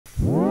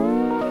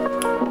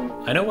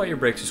I know why your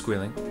brakes are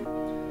squealing.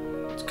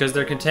 It's because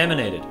they're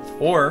contaminated.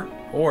 Or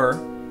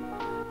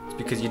it's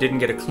because you didn't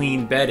get a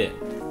clean bed in.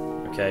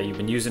 Okay, you've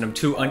been using them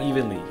too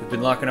unevenly. You've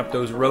been locking up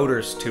those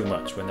rotors too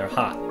much when they're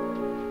hot.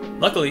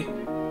 Luckily,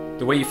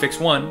 the way you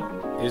fix one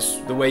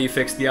is the way you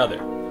fix the other.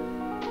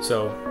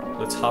 So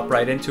let's hop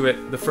right into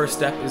it. The first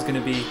step is going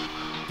to be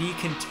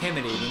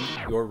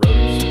decontaminating your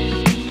rotors.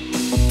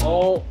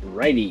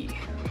 Alrighty.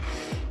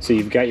 So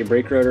you've got your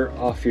brake rotor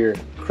off your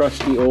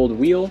crusty old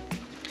wheel,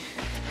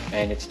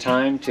 and it's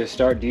time to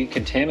start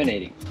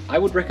decontaminating. I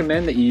would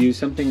recommend that you use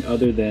something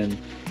other than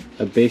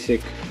a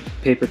basic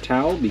paper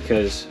towel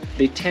because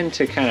they tend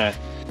to kind of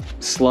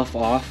slough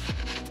off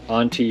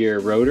onto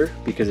your rotor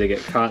because they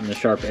get caught in the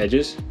sharp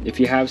edges. If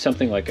you have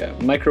something like a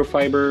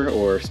microfiber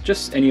or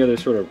just any other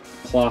sort of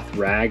cloth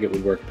rag, it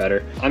would work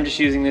better. I'm just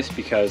using this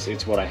because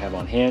it's what I have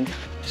on hand.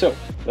 So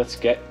let's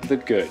get the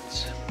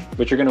goods.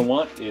 What you're gonna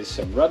want is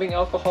some rubbing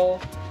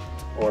alcohol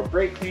or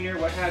brake cleaner,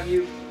 what have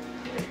you.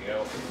 There you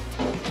go.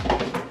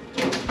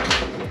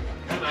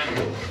 Come on.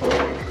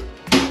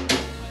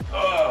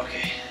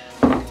 Okay.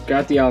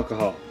 Got the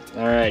alcohol.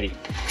 Alrighty.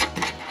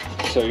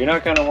 So you're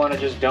not gonna wanna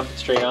just dump it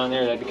straight on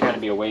there. That'd kind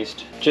of be a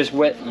waste. Just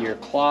wet your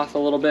cloth a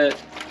little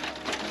bit.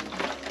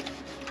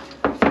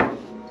 There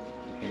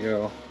you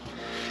go.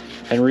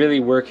 And really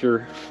work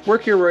your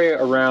way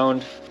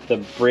around the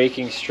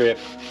braking strip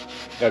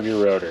of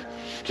your rotor.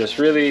 Just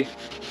really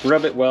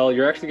rub it well.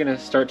 You're actually gonna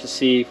start to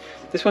see,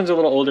 this one's a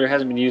little older,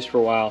 hasn't been used for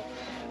a while.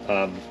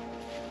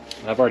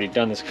 I've already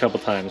done this a couple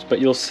times, but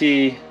you'll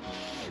see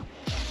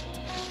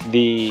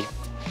the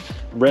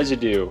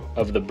residue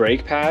of the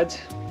brake pads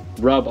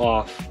rub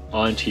off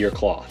onto your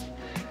cloth.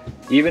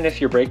 Even if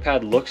your brake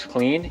pad looks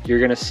clean, you're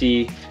gonna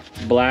see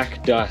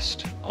black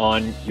dust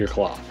on your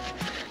cloth.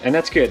 And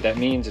that's good, that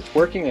means it's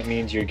working, that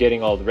means you're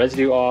getting all the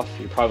residue off,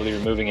 you're probably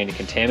removing any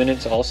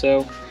contaminants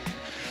also.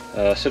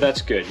 So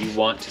that's good, you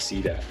want to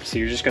see that. So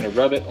you're just gonna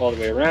rub it all the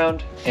way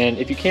around, and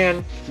if you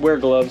can, wear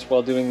gloves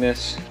while doing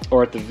this,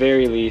 or at the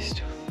very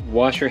least,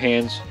 wash your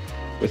hands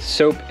with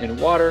soap and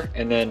water,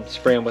 and then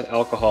spray them with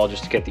alcohol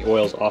just to get the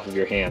oils off of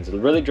your hands. It'll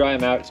really dry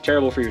them out. It's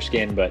terrible for your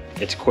skin, but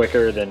it's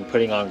quicker than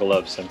putting on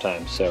gloves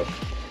sometimes, so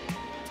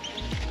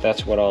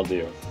that's what I'll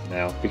do.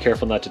 Now, be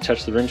careful not to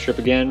touch the rim strip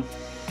again,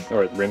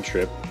 or rim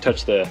strip,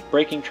 touch the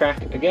braking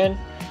track again,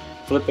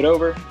 flip it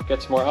over,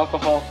 get some more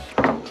alcohol,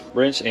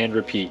 rinse and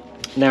repeat.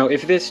 Now,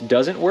 if this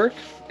doesn't work,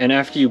 and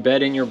after you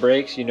bed in your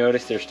brakes, you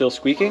notice they're still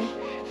squeaking,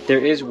 there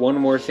is one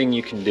more thing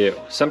you can do.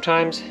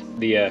 Sometimes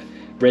the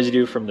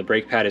residue from the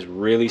brake pad is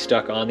really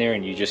stuck on there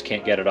and you just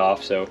can't get it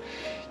off, so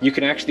you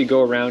can actually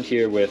go around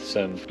here with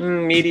some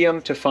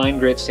medium to fine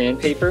grit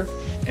sandpaper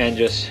and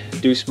just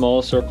do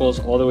small circles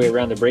all the way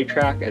around the brake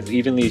track as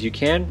evenly as you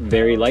can,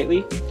 very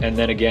lightly, and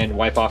then again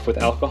wipe off with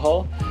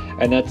alcohol,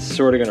 and that's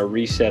sort of going to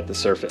reset the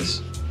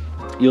surface.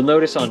 You'll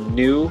notice on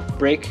new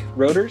brake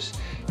rotors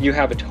you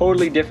have a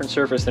totally different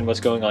surface than what's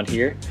going on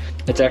here.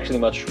 It's actually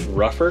much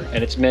rougher,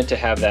 and it's meant to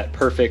have that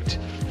perfect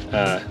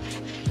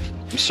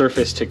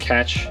surface to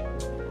catch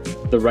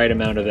the right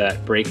amount of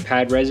that brake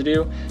pad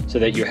residue so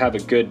that you have a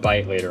good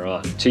bite later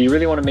on. So you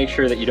really want to make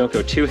sure that you don't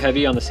go too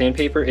heavy on the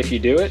sandpaper if you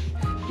do it,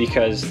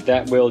 because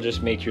that will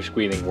just make your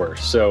squealing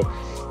worse. So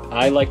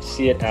I like to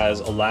see it as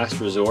a last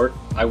resort.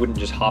 I wouldn't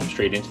just hop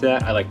straight into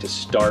that. I like to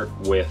start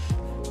with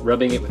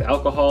rubbing it with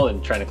alcohol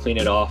and trying to clean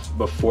it off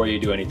before you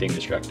do anything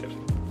destructive.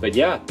 But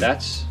yeah,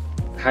 that's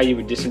how you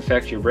would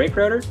disinfect your brake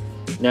rotor.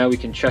 Now we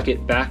can chuck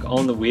it back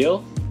on the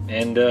wheel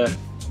and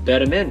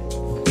bed them in.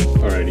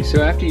 Alrighty,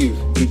 so after you've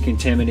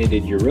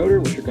decontaminated your rotor,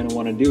 what you're going to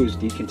want to do is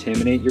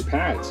decontaminate your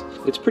pads.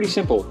 It's pretty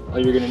simple. All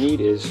you're going to need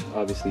is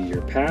obviously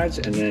your pads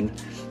and then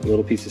a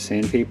little piece of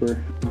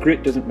sandpaper.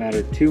 Grit doesn't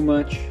matter too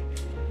much.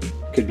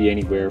 Could be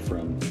anywhere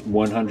from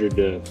 100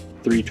 to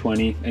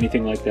 320,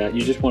 anything like that.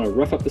 You just want to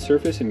rough up the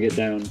surface and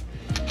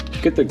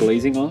get the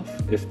glazing off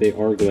if they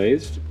are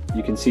glazed.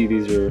 You can see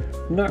these are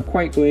not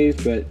quite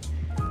glazed, but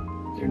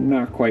they're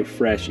not quite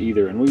fresh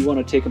either, and we want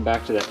to take them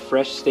back to that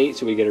fresh state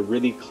so we get a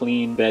really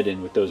clean bed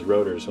in with those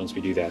rotors once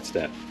we do that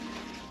step.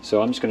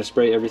 So I'm just going to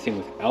spray everything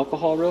with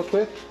alcohol real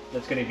quick.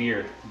 That's going to be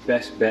your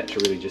best bet to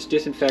really just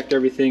disinfect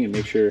everything and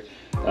make sure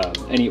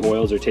any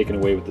oils are taken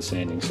away with the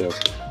sanding. So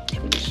I'm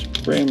going to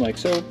spray them like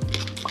so.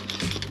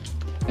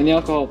 And the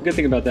alcohol, the good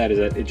thing about that is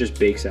that it just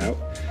bakes out,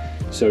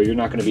 so you're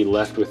not going to be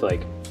left with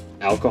like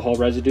alcohol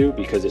residue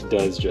because it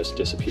does just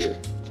disappear.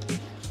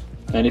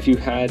 And if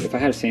I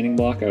had a sanding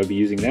block, I would be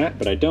using that,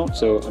 but I don't,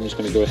 so I'm just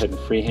going to go ahead and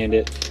freehand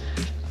it.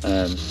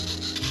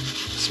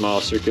 Small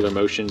circular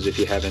motions if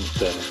you haven't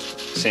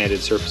sanded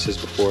surfaces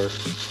before.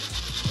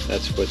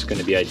 That's what's going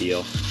to be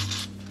ideal.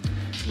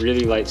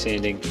 Really light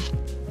sanding.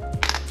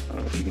 I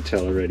don't know if you can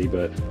tell already,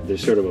 but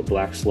there's sort of a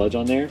black sludge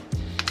on there.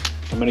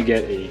 I'm going to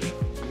get a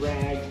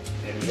rag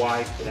and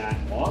wipe that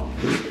off.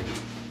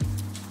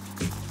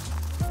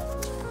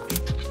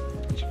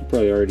 As you can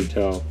probably already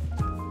tell,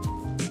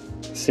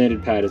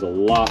 sanded pad is a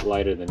lot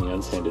lighter than the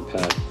unsanded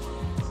pad.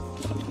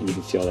 And you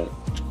can see all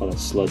that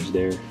sludge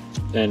there.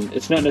 And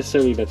it's not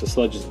necessarily that the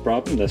sludge is the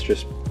problem, that's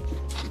just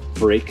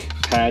brake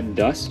pad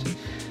dust.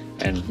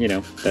 And you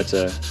know, that's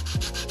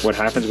what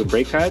happens with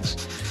brake pads.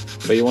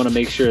 But you want to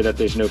make sure that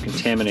there's no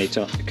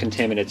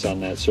contaminants on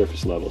that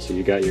surface level. So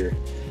you got your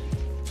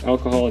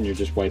alcohol and you're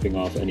just wiping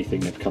off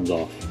anything that comes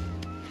off.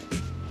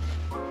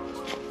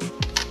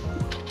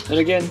 And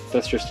again,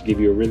 that's just to give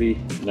you a really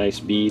nice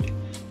bed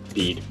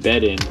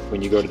in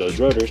when you go to those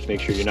rotors, to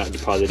make sure you're not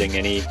depositing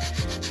any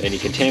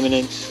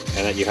contaminants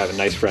and that you have a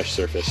nice fresh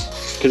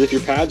surface. Because if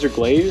your pads are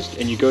glazed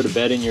and you go to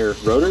bed in your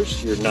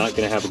rotors, you're not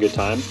going to have a good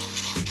time.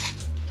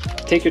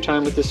 Take your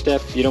time with this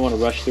step. You don't want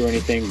to rush through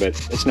anything, but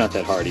it's not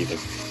that hard either.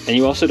 And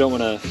you also don't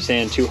want to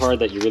sand too hard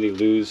that you really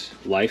lose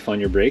life on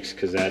your brakes,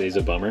 because that is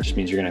a bummer. It just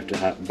means you're going to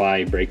have to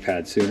buy brake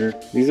pads sooner.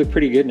 These look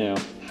pretty good now.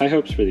 High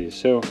hopes for these.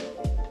 So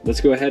let's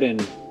go ahead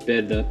and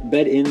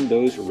bed in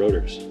those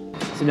rotors.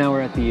 So now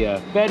we're at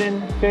the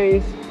bed-in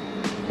phase.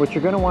 What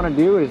you're going to want to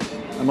do is,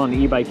 I'm on the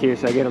e-bike here,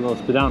 so I get a little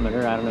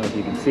speedometer. I don't know if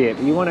you can see it,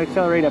 but you want to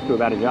accelerate up to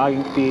about a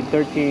jogging speed,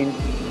 13,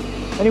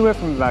 anywhere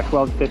from about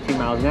 12 to 15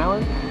 miles an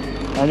hour.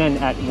 And then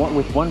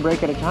with one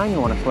brake at a time,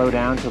 you want to slow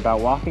down to about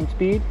walking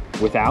speed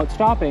without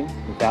stopping,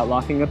 without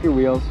locking up your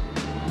wheels,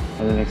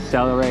 and then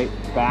accelerate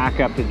back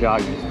up to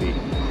jogging speed.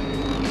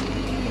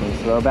 And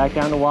slow back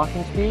down to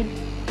walking speed.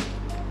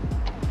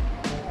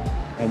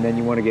 And then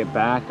you want to get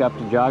back up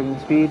to jogging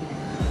speed.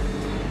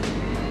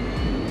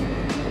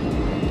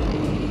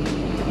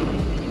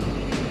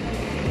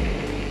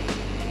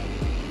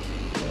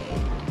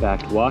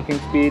 Back to walking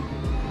speed.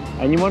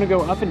 And you want to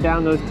go up and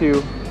down those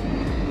two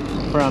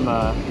from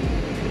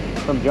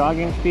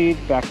jogging speed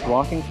back to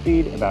walking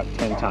speed about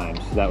 10 times.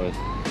 So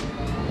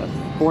that's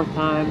the fourth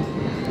time,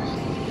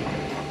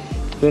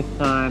 fifth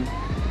time,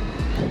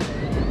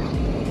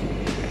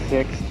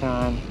 sixth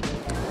time.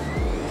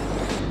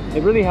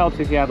 It really helps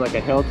if you have like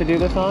a hill to do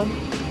this on,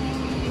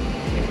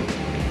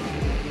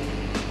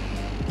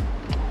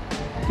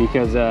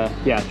 because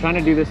yeah, trying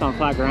to do this on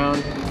flat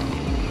ground,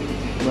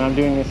 when I'm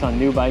doing this on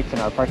new bikes in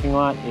our parking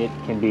lot, it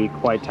can be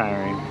quite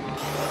tiring.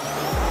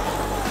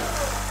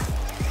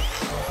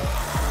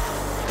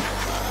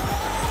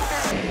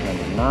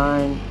 Number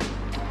 9,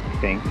 I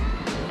think,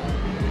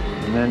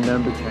 and then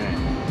number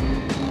 10.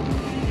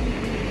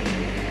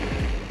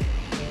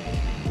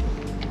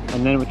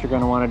 And then what you're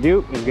going to want to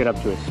do is get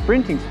up to a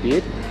sprinting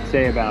speed,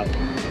 say about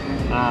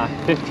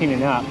 15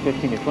 and up,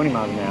 15 to 20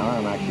 miles an hour.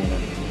 I'm actually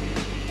going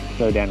to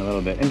slow down a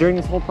little bit. And during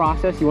this whole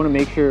process, you want to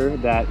make sure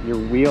that your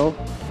wheel,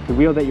 the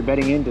wheel that you're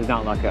bedding in, does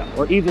not lock up,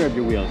 or either of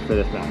your wheels for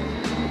this matter,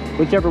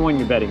 whichever one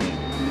you're bedding in.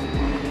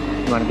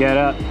 You want to get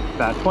up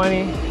about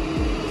 20,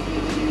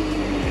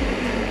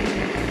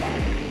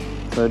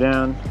 slow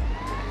down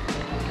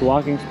to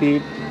walking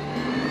speed,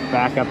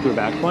 back up to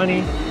about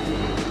 20,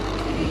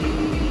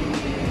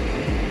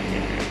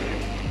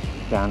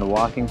 down to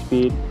walking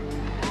speed,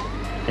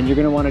 and you're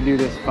going to want to do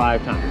this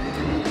 5 times.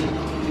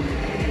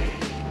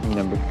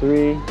 Number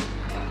 3,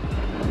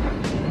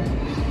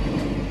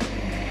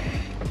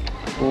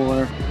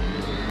 4,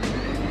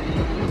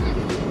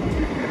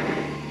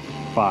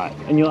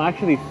 5, and you'll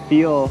actually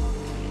feel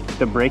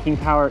the braking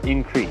power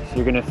increase.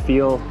 You're going to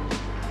feel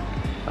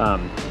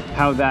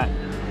how that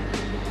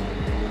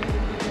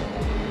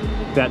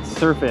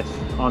surface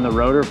on the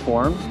rotor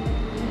forms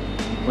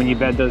when you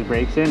bed those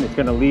brakes in. It's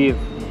going to leave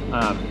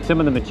some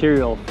of the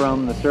material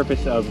from the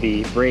surface of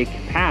the brake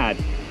pad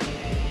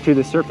to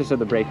the surface of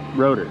the brake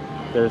rotor.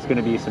 There's going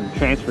to be some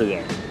transfer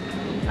there,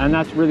 and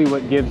that's really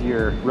what gives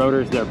your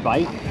rotors their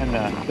bite and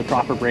the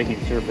proper braking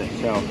surface.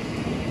 So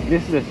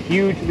this is a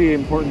hugely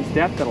important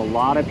step that a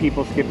lot of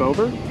people skip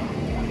over,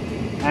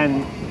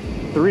 and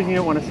the reason you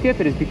don't want to skip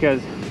it is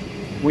because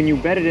when you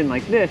bed it in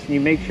like this and you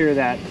make sure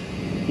that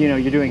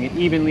you're doing it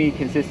evenly,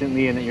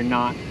 consistently, and that you're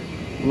not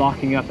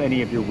locking up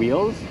any of your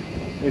wheels,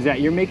 is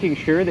that you're making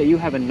sure that you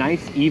have a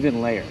nice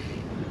even layer.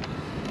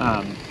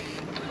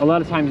 A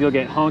lot of times you'll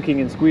get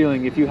honking and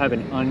squealing if you have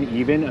an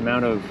uneven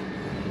amount of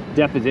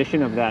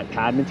deposition of that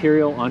pad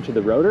material onto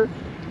the rotor,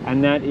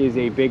 and that is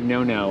a big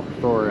no-no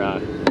for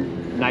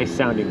nice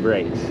sounding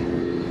brakes.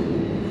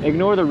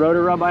 Ignore the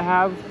rotor rub I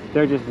have.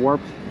 They're just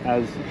warped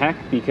as heck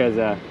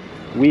because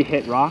we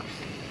hit rocks,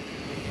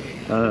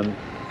 and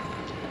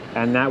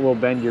that will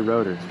bend your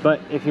rotors.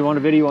 But if you want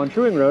a video on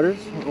truing rotors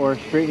or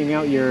straightening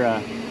out your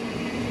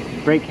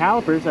brake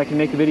calipers, I can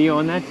make a video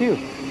on that too.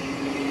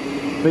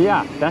 But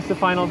yeah, that's the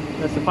final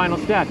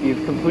step.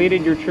 You've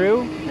completed your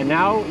true, and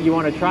now you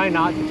want to try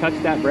not to touch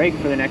that brake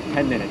for the next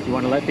 10 minutes. You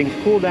want to let things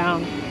cool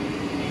down,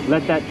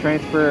 let that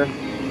transfer.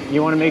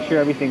 You want to make sure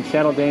everything's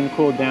settled in,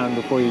 cooled down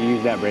before you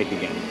use that brake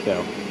again.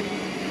 So,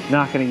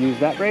 not going to use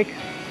that brake.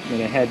 I'm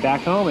going to head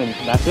back home, and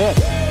that's it.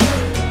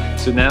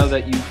 So now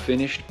that you've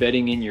finished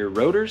bedding in your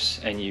rotors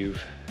and you've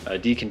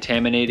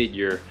decontaminated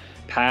your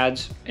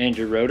pads and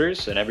your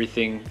rotors, and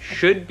everything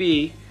should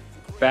be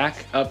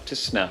back up to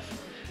snuff.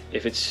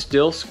 If it's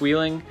still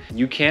squealing,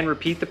 you can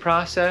repeat the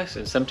process,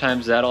 and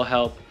sometimes that'll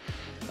help.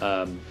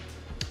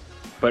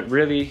 But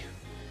really,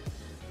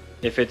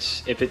 if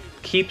it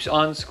keeps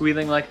on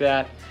squealing like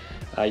that,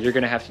 you're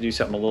gonna have to do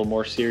something a little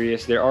more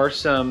serious. There are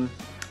some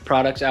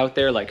products out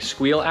there like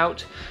Squeal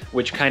Out,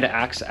 which kind of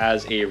acts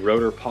as a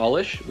rotor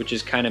polish, which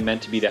is kind of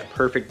meant to be that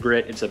perfect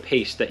grit. It's a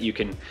paste that you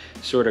can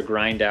sort of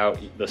grind out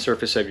the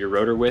surface of your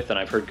rotor with, and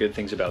I've heard good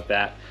things about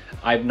that.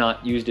 I've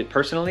not used it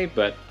personally,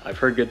 but I've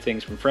heard good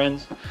things from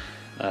friends.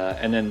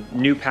 And then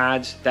new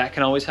pads, that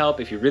can always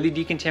help. If you really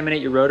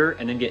decontaminate your rotor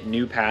and then get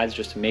new pads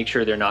just to make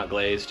sure they're not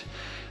glazed,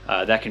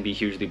 that can be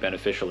hugely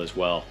beneficial as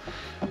well.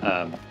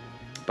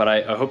 But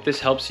I hope this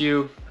helps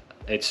you.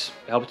 It's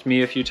helped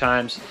me a few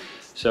times.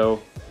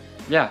 So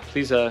yeah,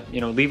 please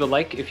leave a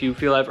like if you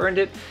feel I've earned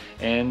it,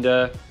 and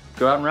go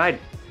out and ride.